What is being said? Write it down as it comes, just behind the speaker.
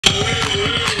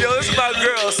Yo, this is my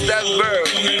girl, Steph Berg.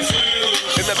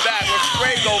 In the back with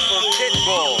Frago from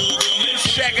Pitbull.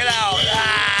 Check it out.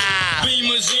 Ah.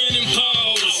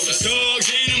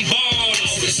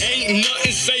 Ain't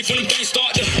nothing safe when them things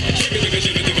start to look,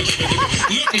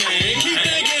 man, keep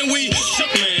thinking we shook,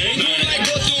 man. You ain't like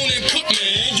Bethune and Cook,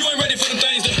 man. You ain't ready for them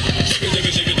things to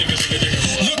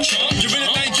look, chump. You really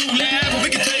think you laugh? But we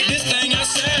can take this thing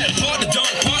outside. Part the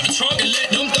dump, part the trunk, and let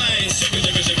them things. You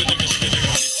think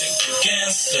you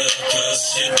gangster,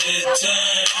 cause you did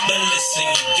time. But listen,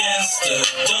 you gangster,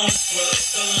 don't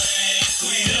cross the line.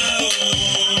 We are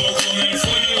coming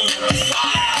for you.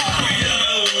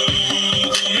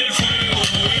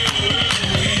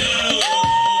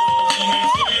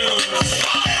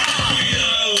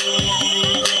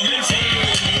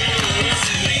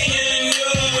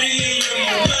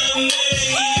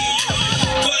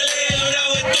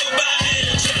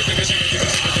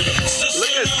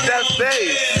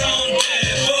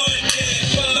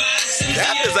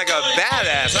 Steph is like a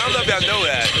badass. I don't know if y'all know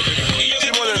that.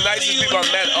 She's one of the nicest people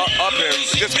I've met up here.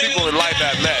 Just people in life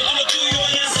I've met.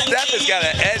 Steph has got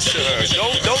an edge to her.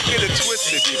 Don't get it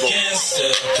twisted, people. She's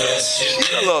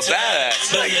a little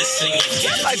badass.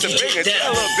 Steph likes to bring it. She's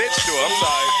got a little bitch to her. I'm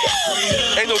sorry.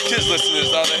 Ain't no kids listening to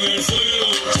this, are they?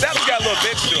 Steph's got a little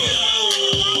bitch to her.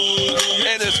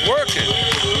 And it's working.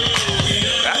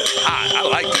 That's hot. I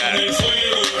like that.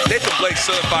 Nathan Blake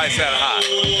certified that hot.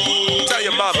 Tell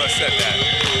your mama I said that.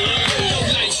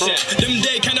 Them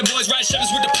day kind of boys ride Chevys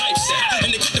with the pipes out,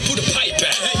 and they quick to put the pipe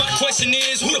out. My question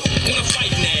is, who the f wanna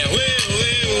fight now?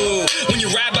 When you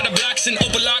ride by the blocks and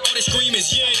open lock, all they scream is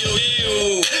yeah.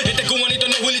 Este cubanito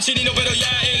no Willie Chirino, pero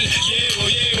ya él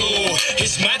yeah.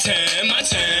 It's my time, my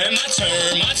time, my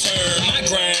turn, my turn, my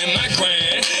grind, my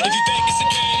grind. If you think it's a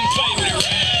game, play with it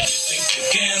right. You think you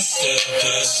gangster,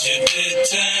 cause you did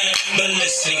time. But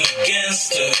listen, you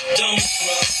gangster, don't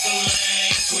cross the line.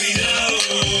 Cuidado,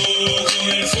 con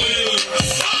el fuego.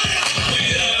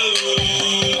 Cuidado,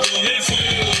 con el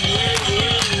fuego.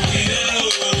 Cuidado,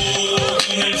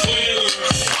 con el fuego.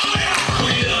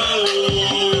 Cuidado,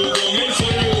 con el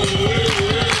fuego.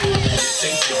 You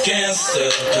think you gangster,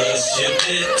 cause you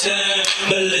did time.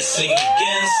 But listen, you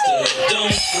gangster,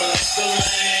 don't cross the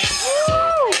line.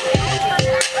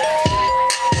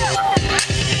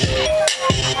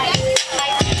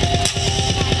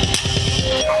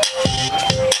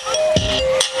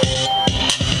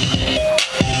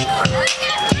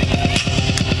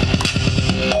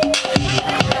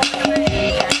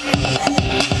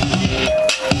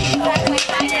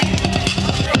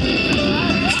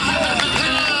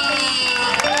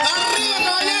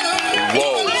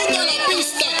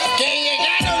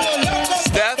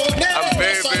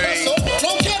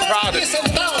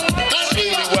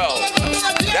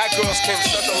 Came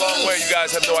such a long way, you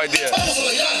guys have no idea.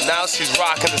 Now she's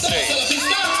rocking the scene.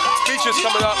 Features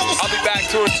coming up. I'll be back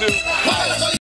 2 and 2.